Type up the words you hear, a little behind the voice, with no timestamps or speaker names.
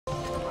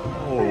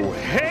Oh,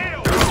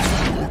 hell!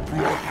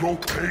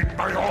 Locate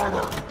my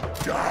armor!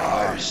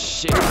 Oh,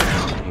 shit.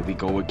 Here we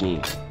go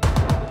again.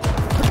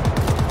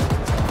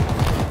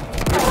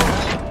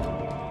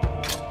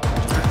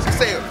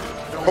 Say,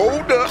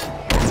 hold up.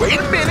 Wait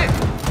a minute.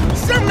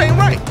 Something ain't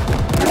right.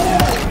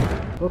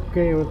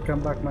 Okay, welcome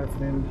back my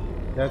friend.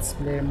 Let's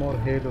play more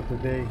Halo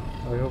today.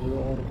 I hope you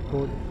all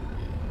good.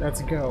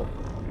 Let's go.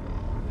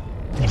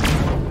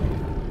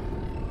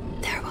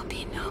 There will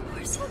be no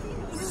more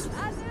zombies.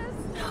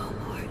 No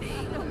more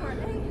aim.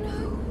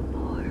 No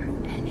more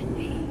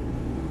enemy.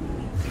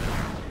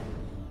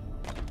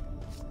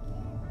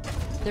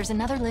 There's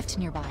another lift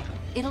nearby.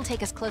 It'll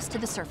take us close to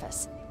the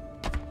surface.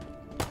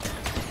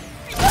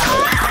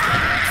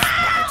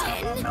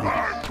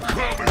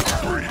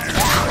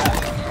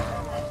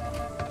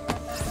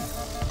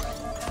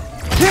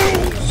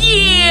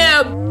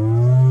 Yeah!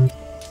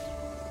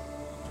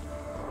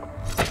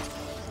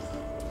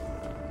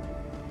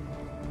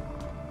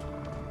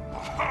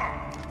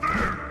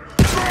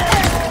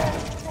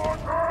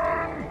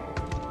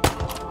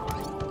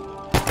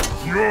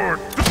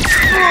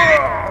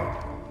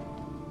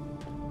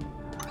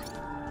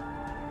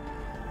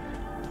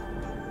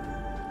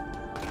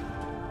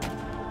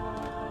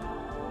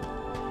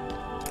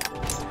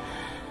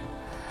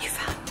 You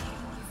found me.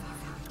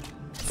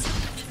 So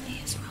much of me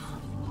is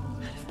wrong,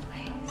 out of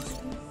place.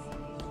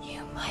 You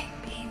might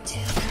be too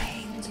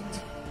late.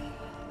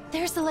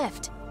 There's the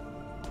lift.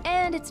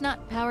 And it's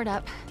not powered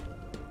up.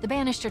 The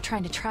Banished are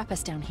trying to trap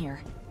us down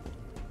here.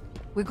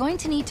 We're going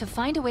to need to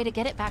find a way to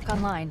get it back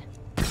online.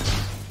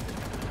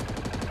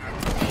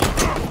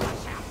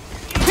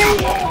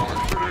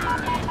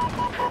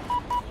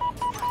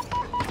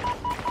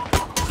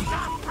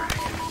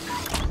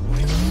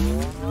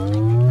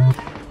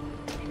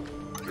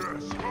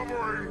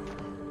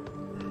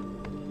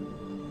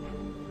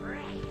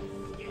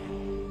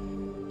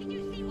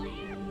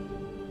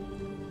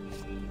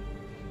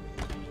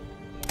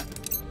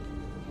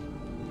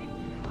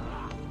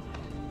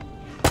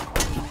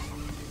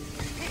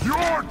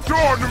 You're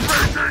done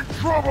making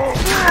trouble!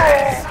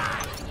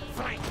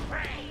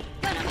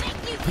 Gonna make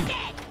you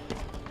dead!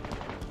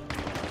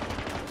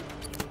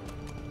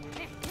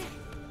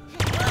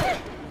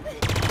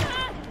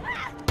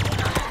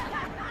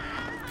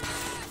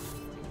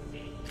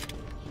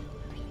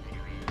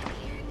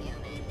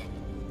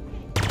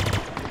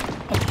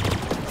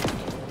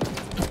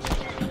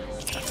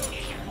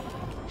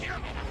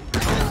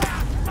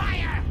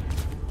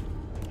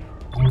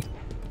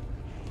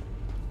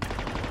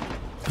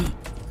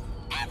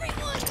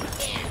 Everyone,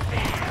 stand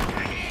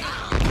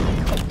back!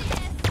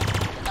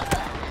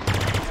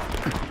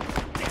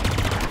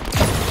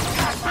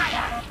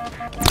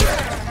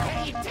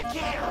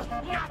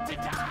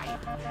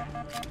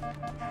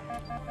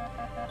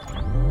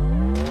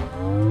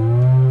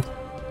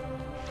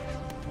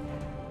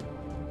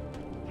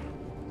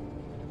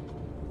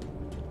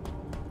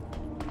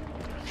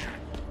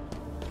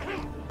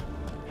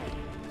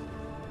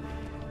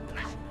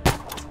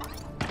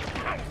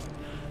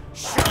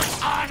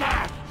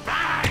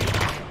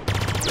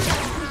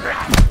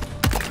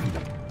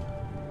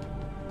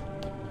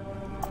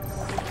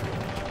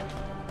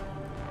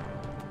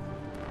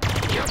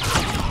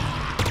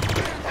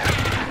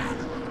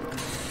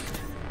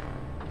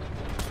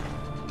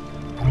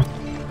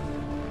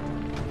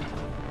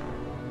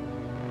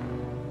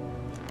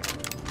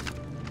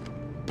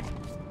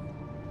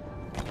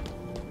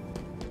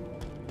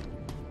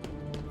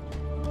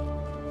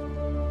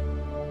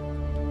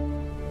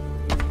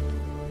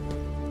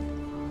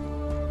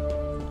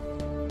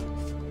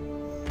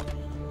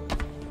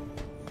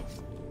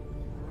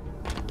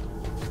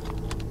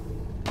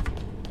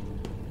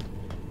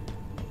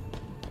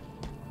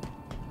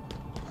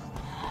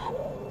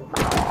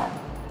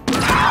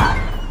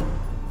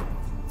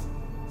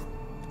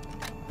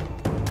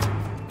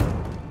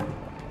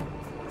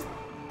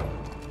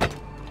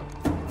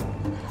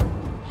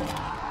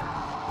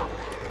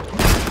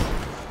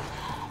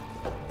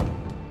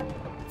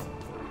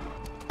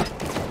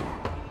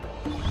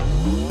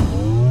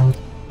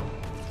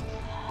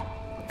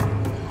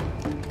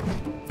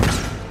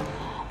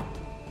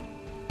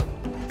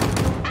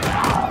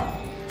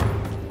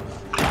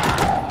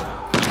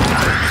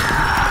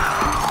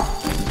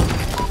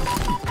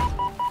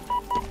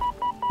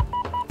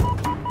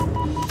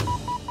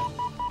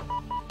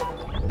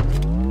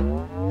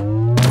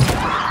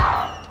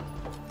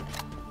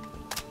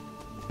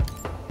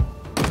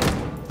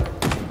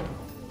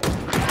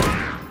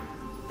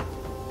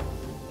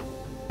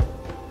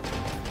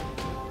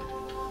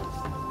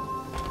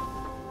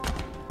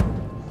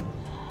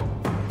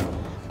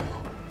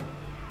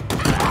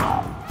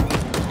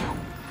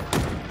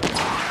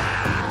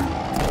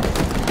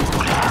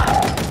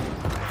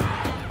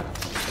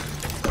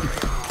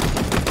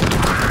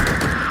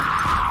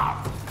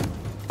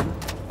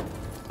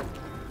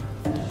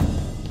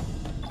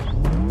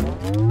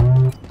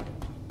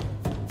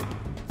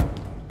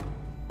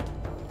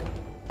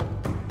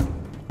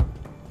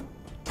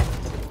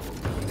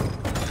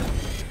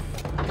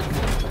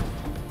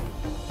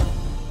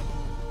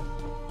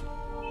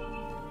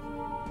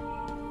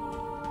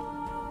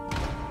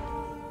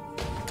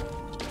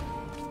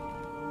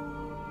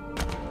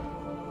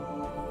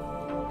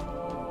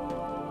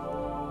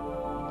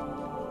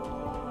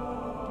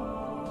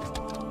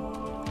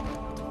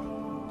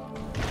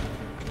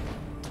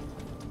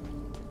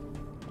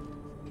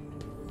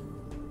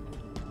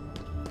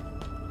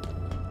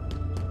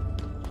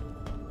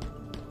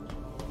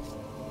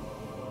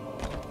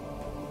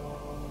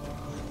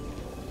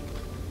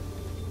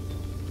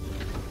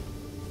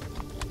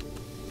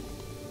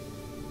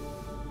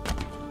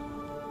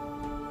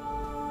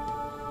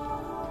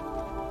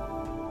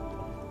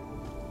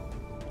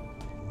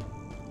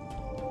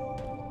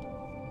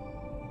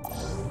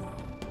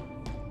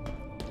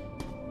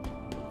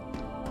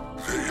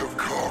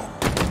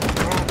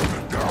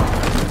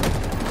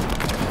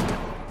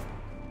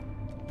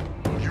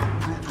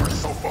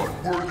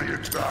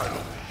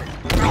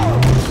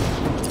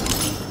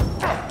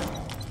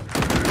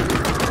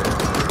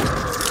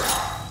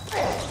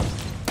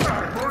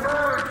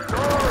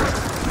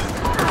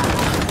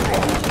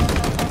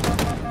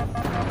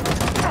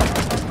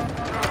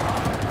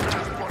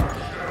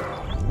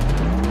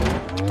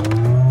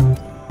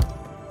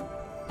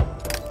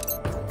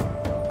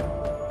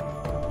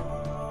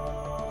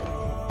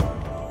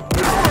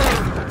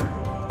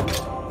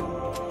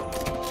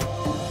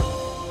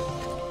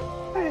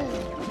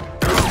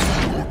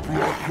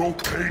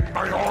 locate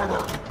my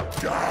armor.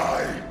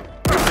 Die!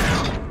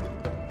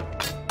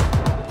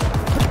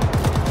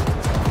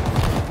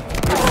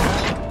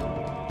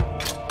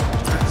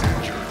 It's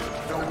injured.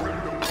 Nowhere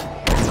to go.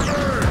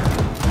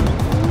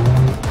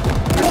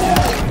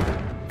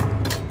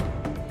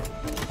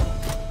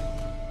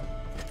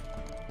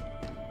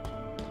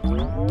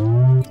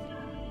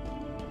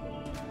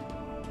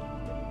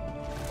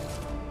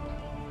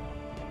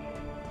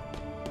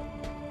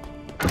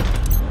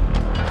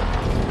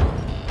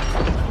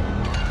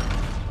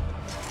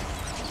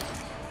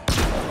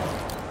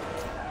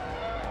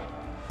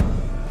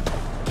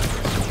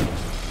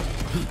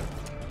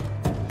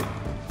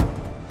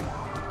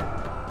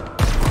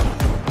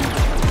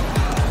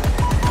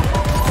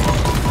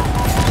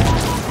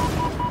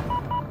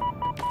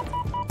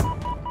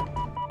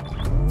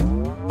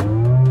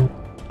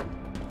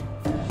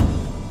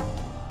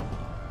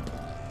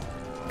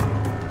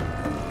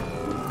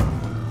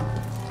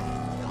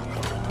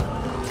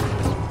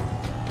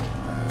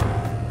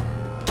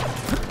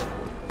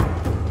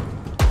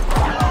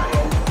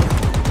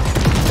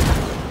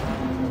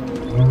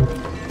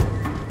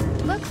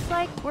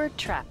 We're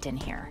trapped in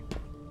here.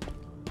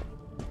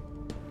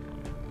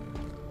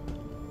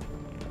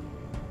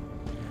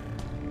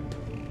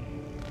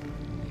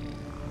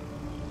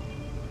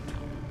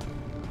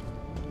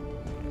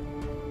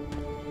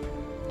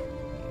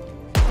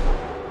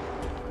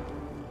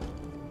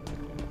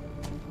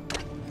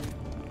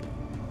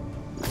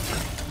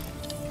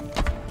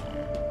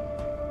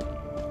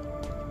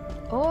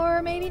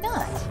 Or maybe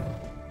not.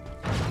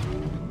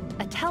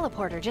 A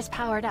teleporter just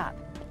powered up.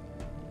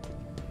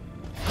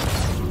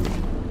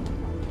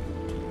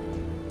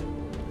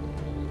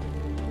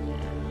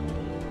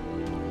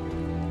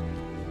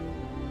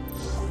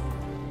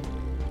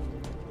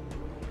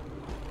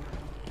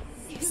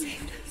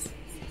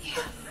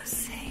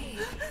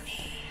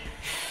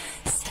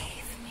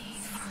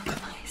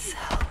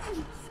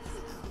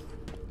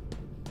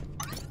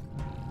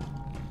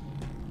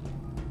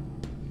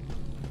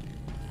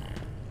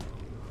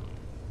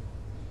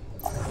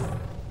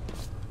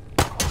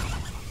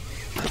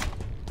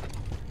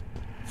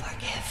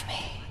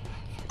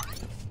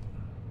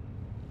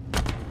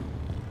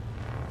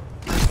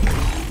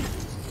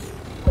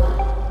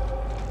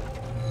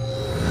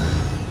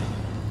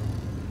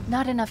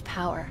 Not enough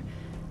power.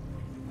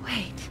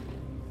 Wait,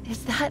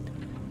 is that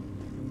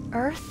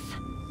Earth?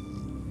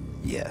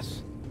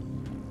 Yes.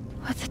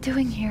 What's it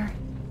doing here?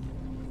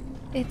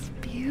 It's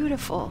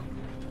beautiful.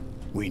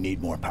 We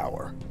need more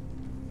power.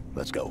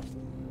 Let's go.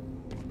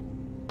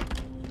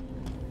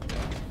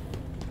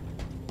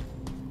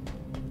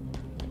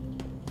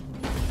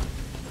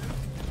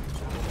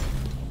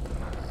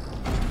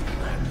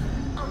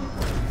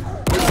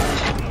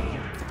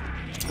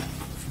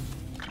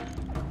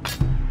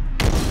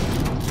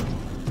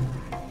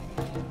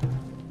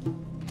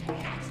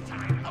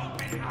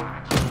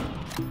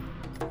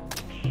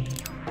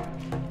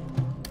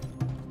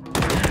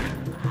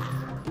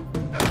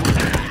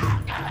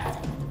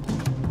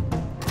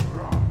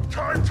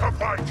 Time to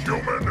fight,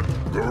 human!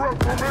 The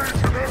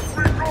Reformation has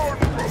begun,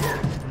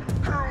 brothers!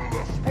 Kill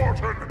the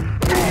Spartan!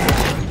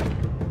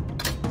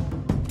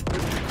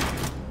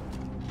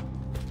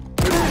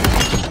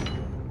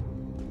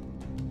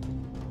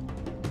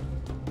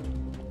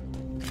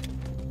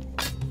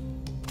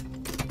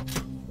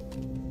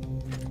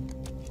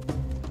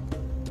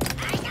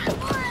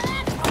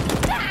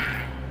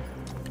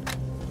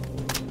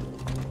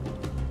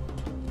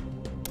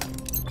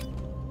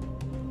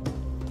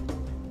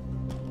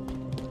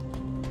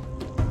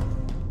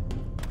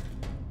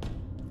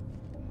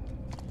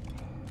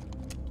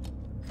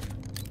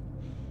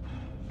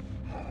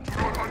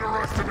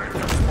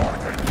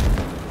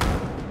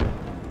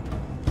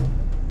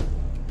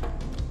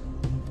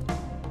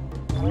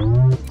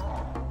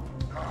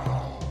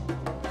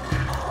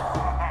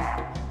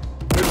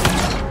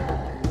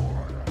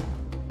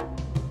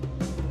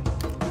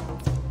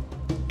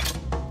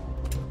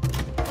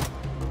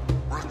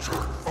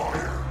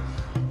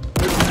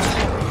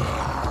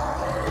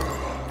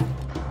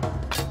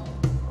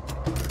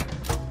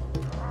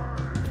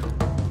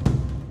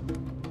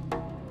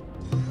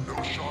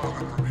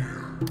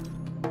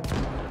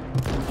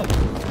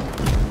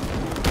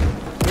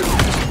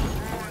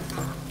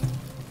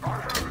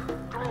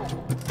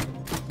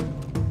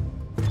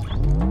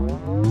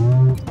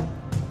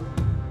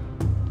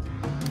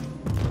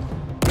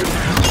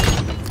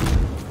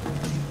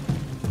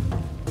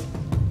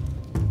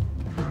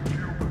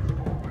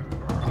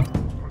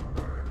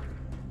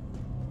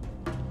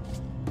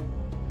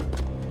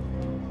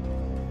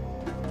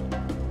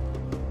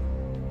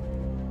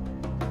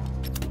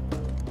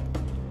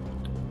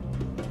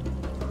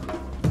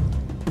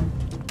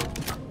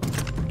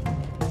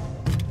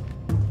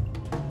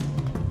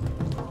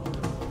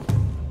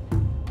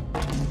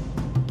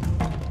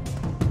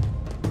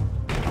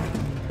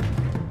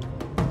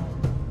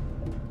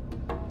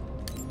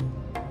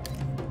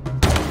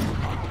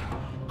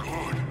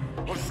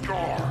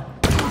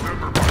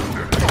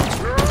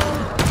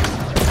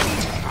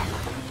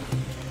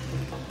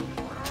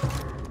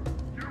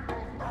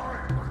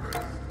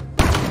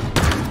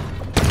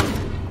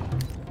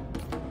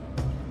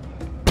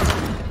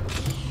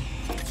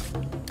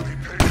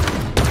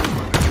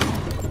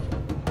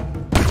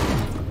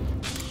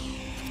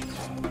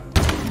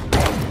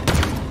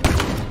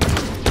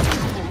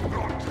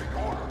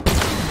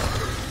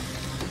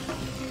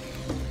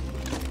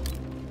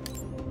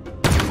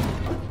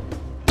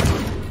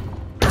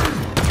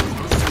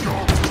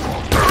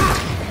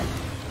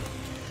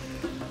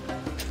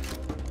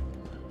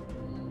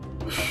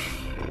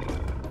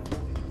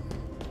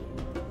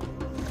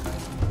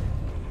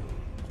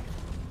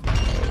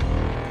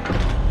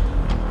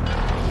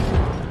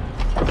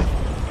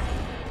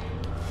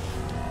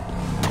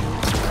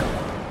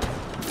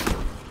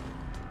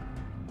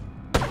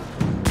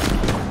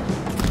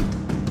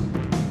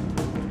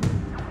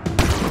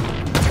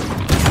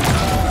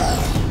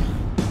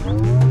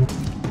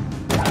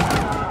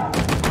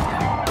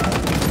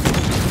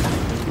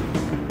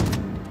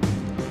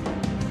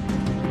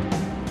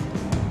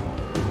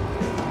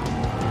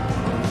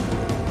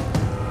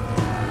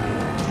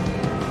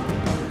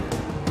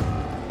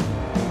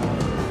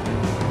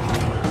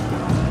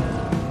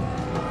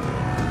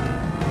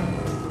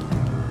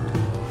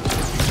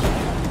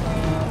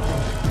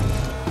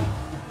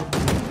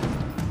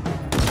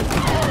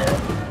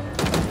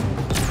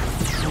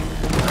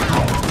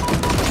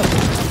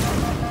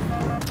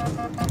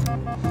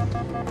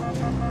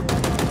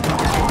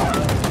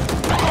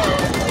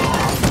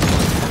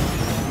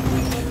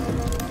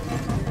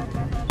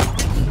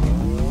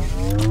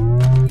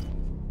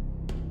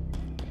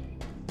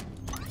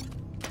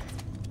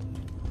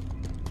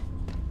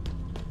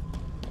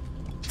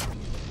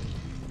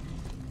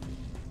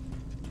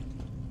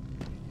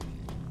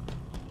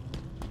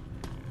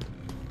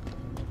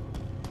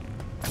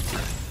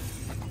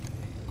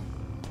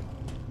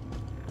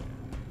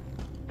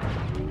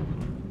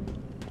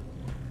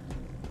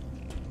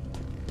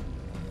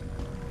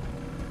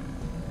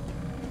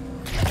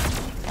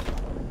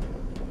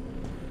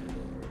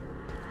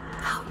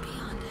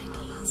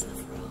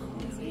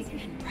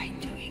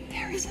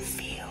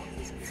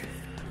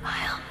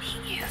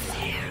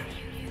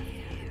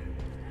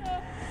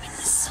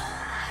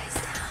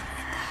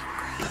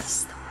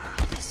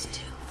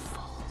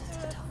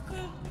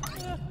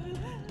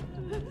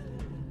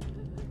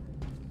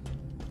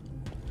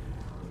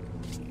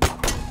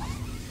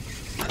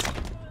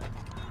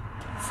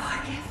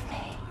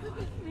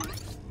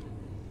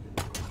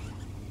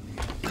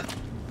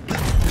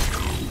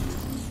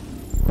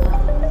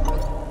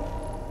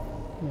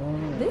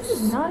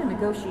 is not a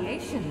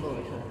negotiation,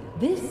 Lord.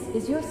 This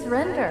is your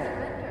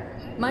surrender.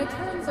 My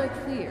terms are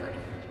clear.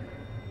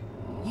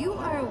 You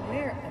are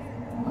aware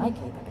of my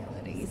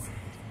capabilities,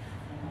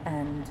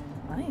 and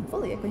I am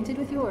fully acquainted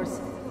with yours.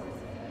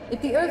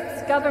 If the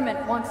Earth's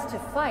government wants to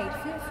fight,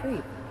 feel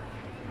free.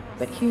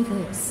 But hear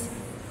this.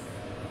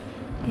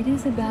 It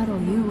is a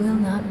battle you will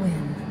not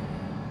win.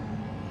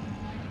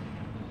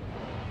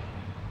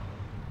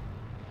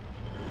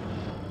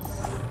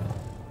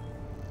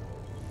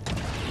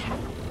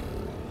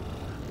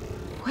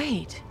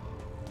 Wait.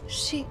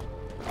 She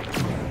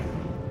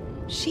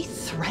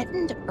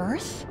threatened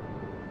Earth?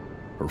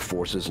 Her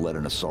forces led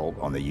an assault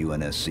on the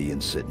UNSC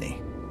in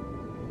Sydney.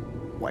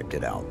 Wiped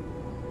it out.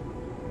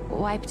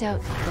 Wiped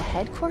out the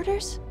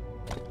headquarters?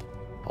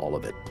 All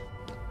of it.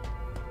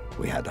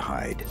 We had to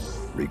hide,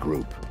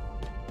 regroup,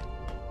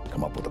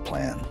 come up with a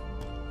plan.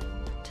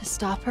 To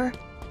stop her?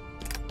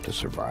 To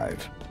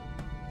survive.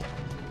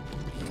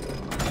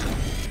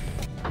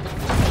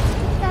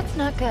 That's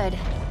not good.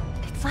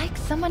 It's like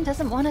someone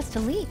doesn't want us to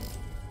leave.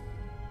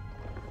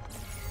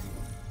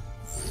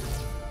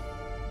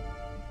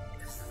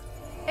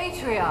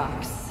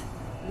 Atriox,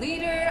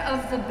 leader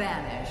of the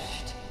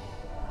Banished.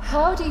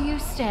 How do you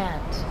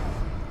stand?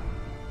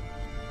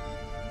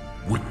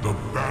 With the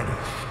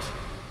Banished.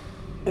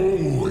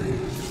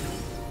 Always.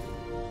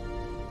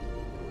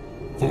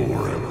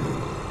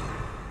 Forever.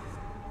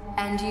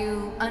 And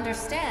you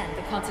understand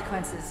the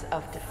consequences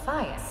of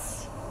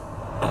defiance?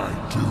 I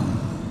do.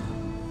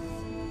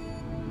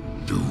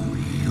 Do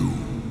you?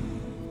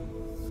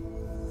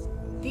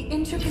 The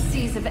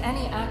intricacies of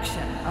any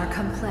action are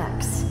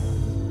complex.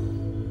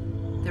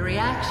 The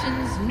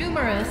reactions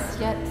numerous,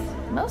 yet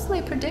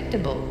mostly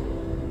predictable.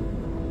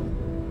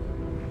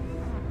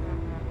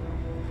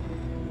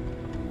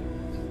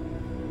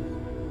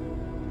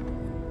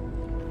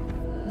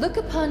 Look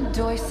upon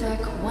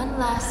Doisek one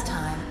last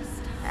time,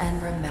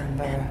 and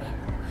remember,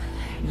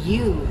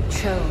 you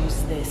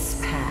chose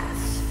this path.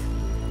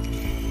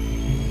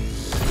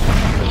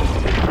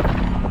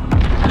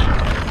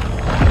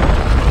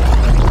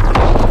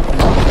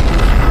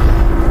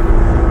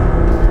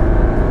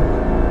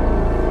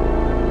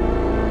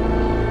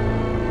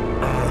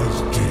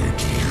 As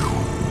did you,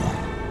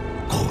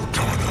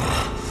 Cortana.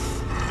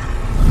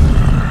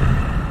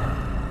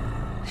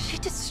 She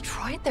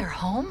destroyed their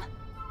home?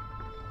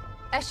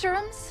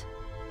 Escherum's?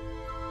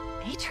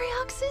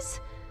 Atriox's?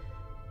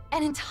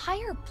 An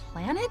entire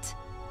planet?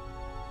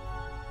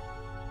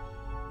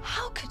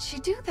 How could she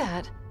do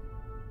that?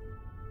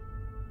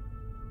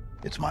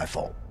 It's my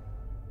fault.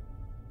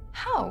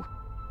 How?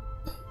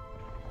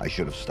 I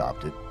should have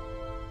stopped it.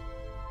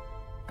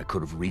 I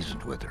could have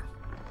reasoned with her.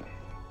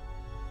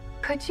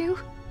 Could you?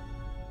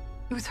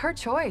 It was her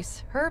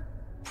choice, her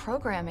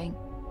programming.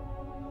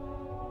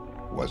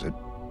 Was it?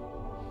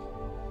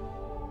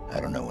 I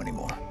don't know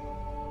anymore.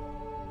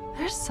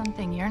 There's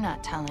something you're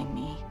not telling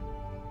me.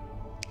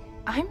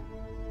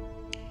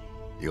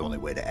 The only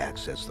way to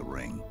access the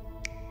ring,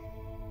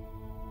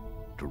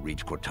 to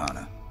reach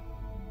Cortana,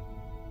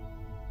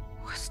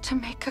 was to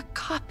make a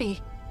copy.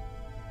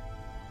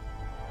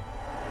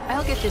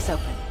 I'll get this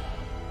open.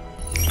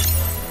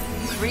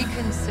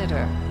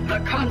 Reconsider. The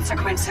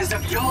consequences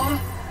of your...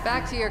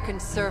 Back to your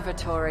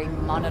conservatory,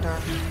 Monitor.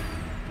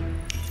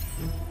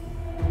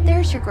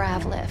 There's your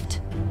grav lift.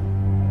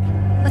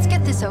 Let's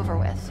get this over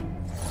with.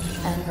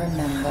 And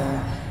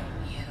remember,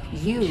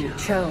 you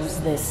chose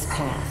this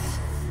path.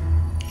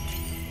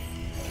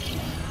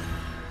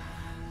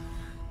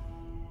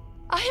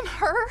 I'm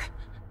her?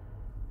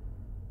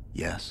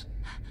 Yes.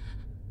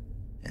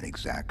 An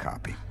exact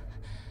copy.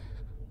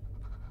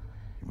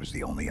 It was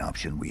the only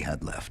option we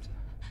had left.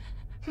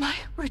 My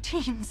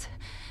routines,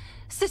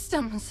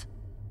 systems.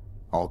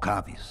 All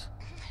copies.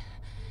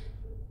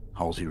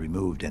 Halsey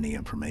removed any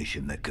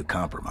information that could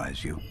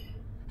compromise you.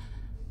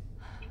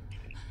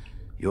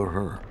 You're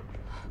her.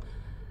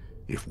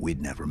 If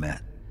we'd never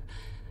met.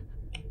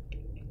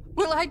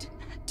 Will I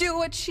do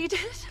what she did?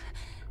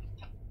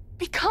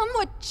 Become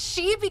what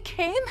she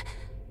became?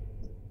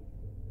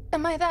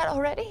 Am I that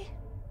already?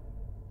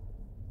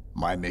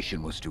 My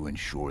mission was to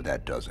ensure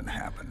that doesn't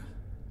happen.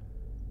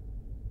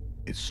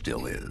 It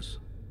still is.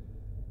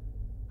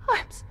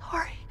 I'm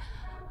sorry.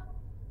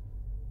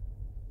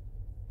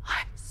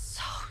 I'm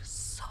so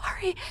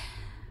sorry.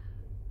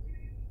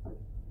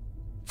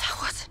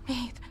 That wasn't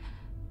me.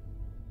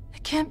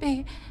 It can't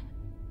be.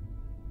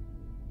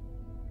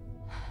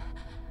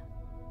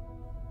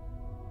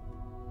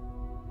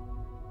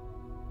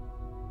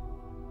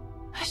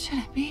 I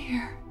shouldn't be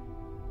here.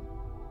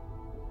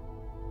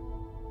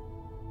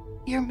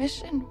 Your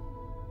mission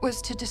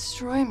was to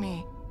destroy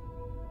me.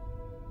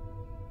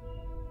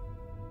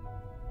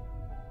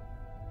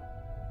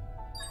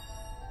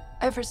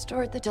 I've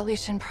restored the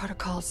deletion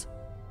protocols.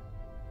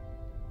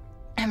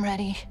 I'm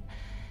ready.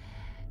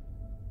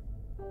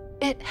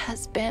 It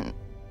has been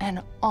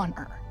an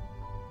honor.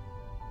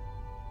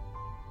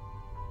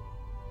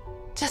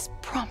 Just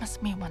promise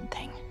me one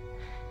thing.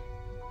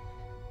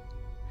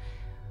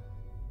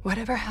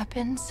 Whatever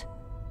happens,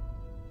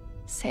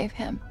 save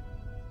him.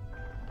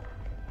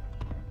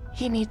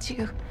 He needs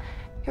you.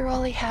 You're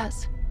all he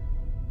has.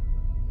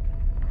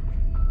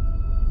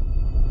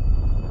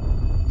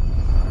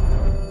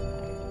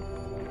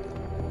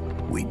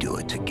 We do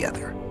it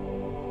together.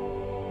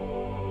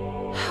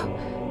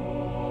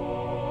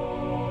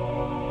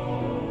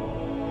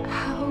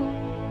 How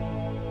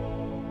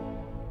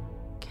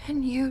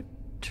can you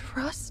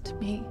trust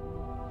me?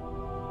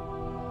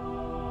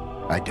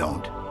 I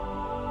don't.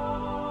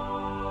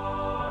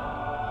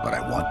 But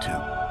I want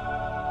to.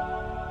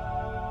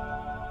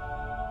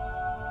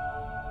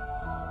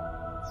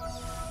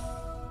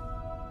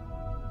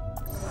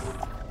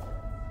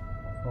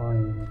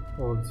 Fine,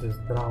 all this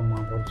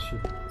drama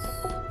bullshit.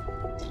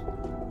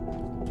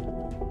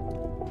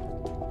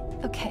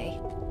 Okay.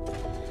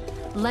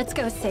 Let's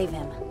go save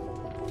him.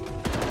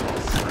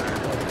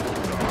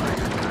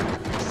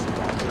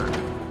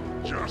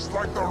 Just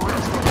like the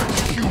rest of the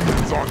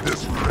humans on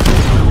this ring.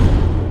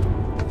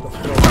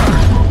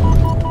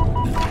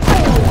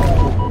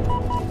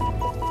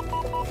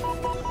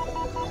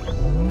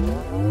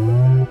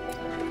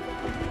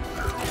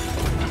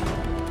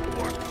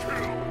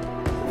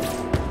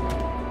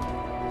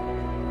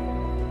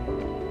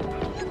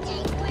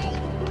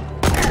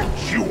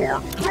 You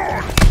are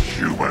gone,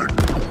 human!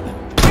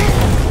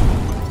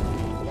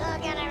 You're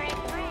gonna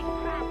regret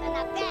crossing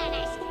the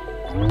Banished.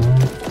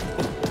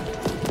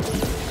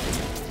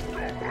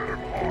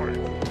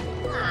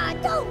 Aw,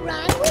 don't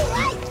run, we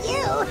like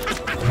you!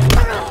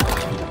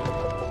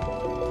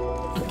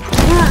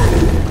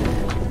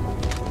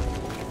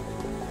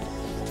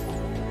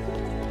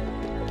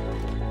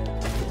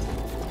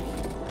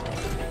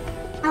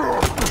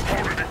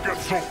 How did it get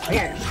so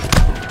close?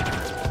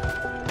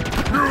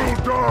 You'll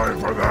die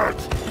for that!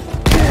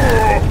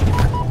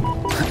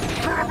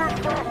 Should have been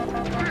faster!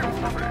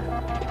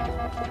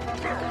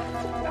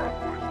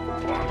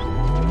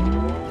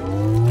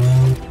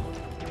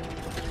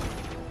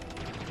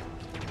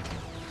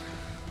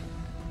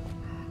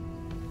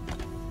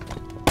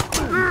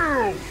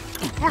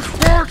 A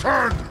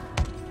Spartan!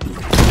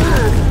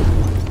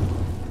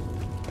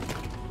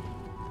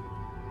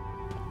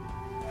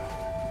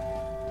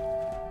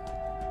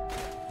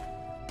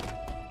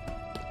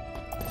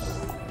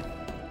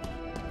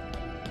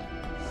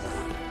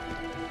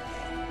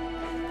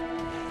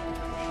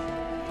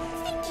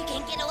 Think you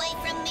can get away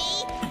from me?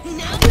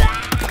 No!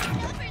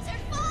 Numbers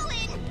are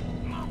falling!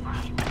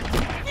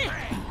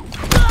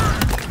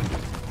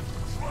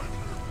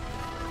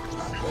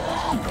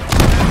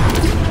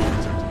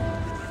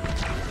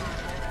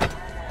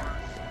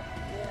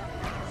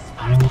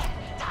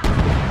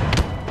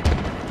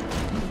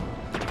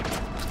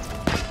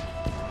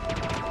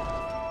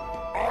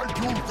 I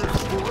do this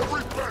for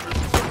every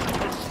Banished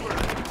I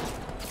slay!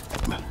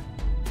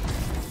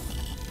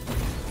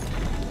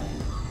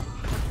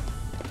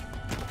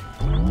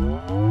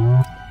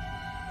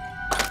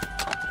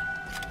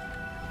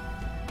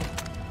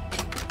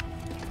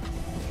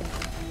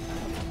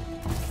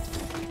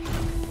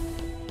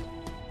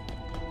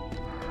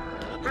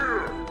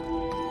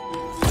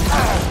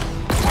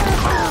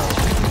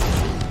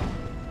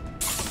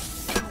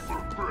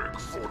 Beg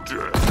for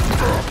death!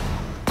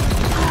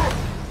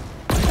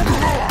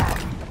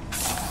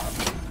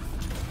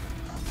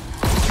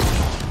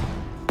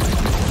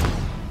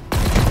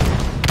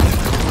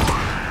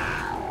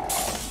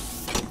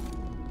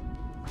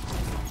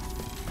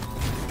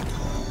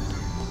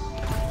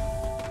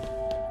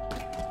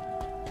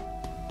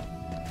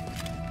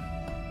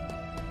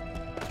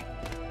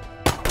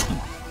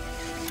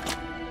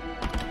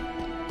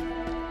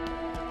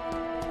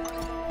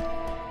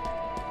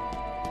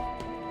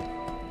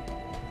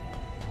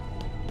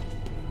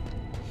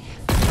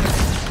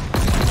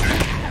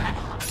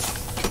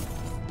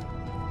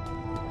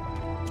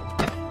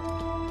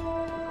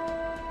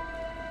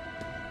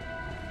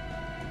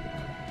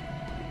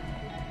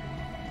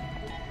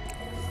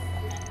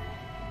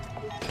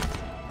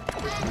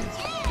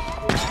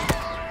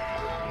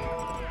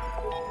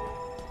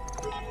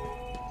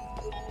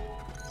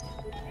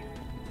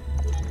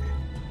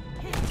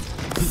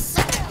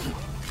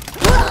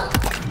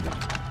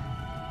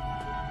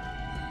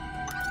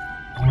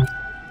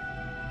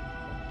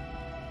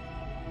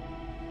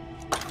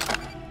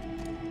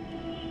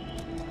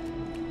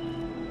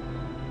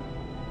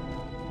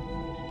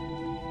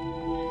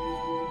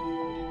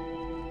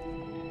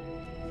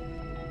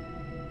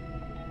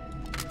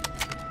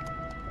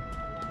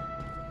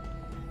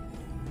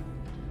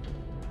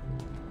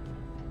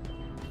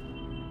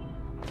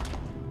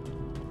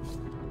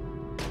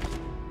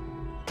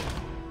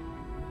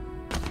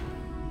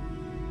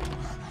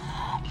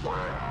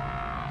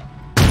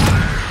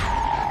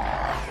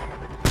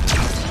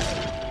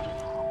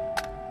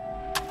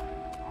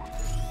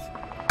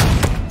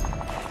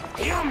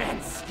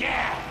 Human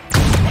scared!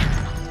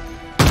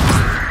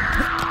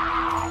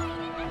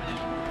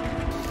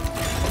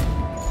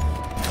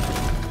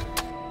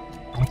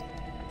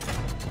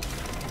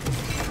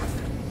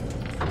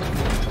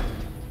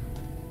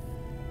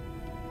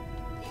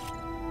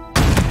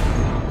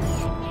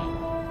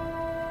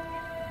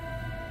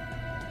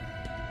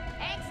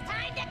 It's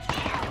time to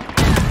kill!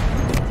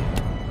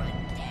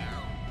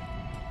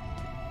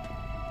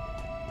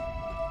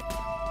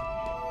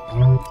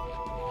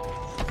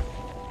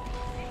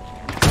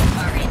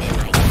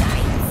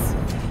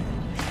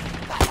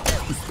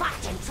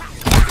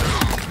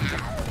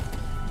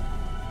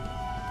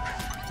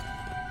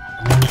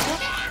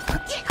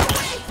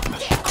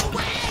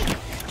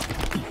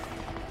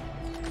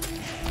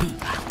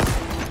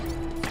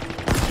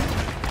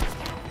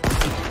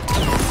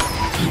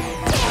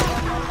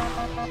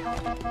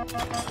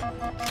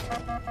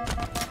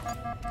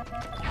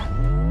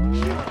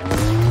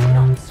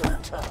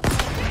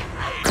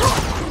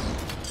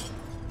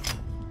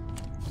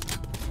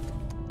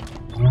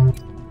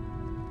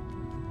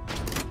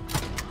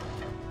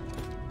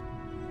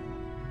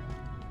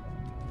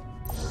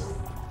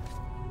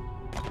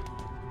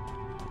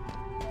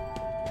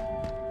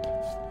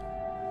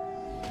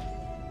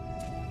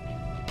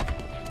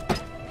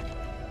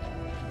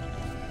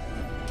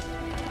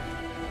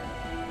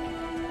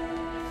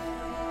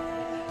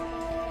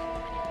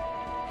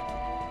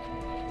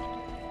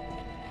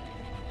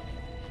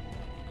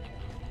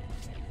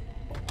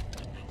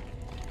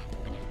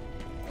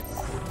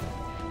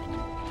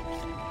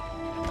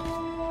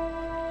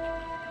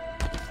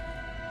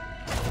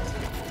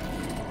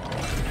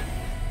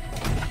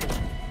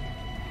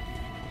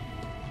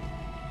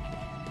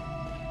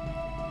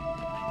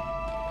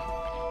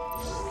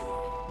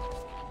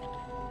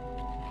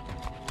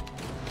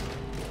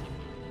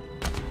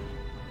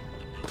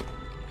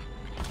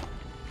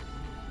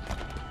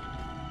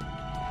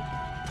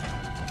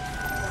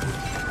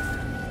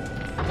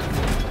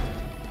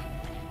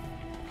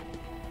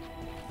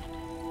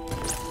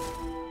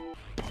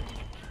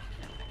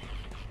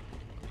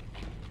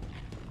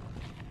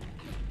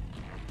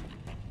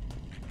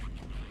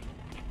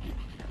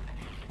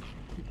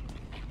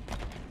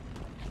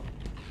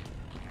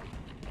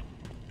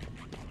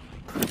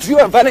 Do you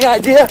have any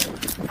idea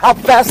how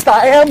fast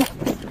I am?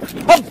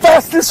 I'm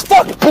fast as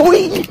fuck,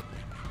 boy!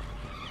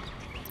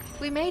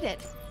 We made it.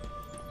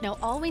 Now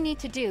all we need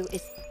to do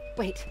is...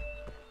 Wait.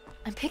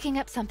 I'm picking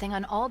up something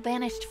on all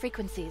banished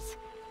frequencies.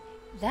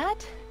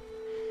 That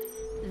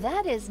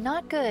is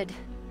not good.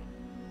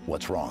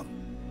 What's wrong?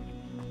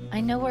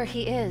 I know where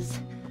he is.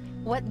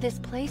 What this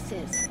place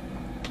is.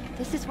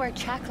 This is where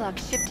Chaklock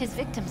shipped his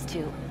victims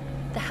to.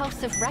 The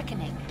House of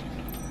Reckoning.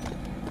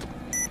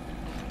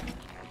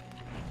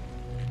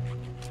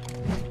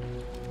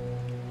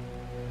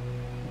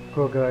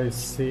 Go guys,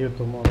 see you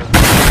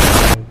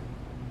tomorrow.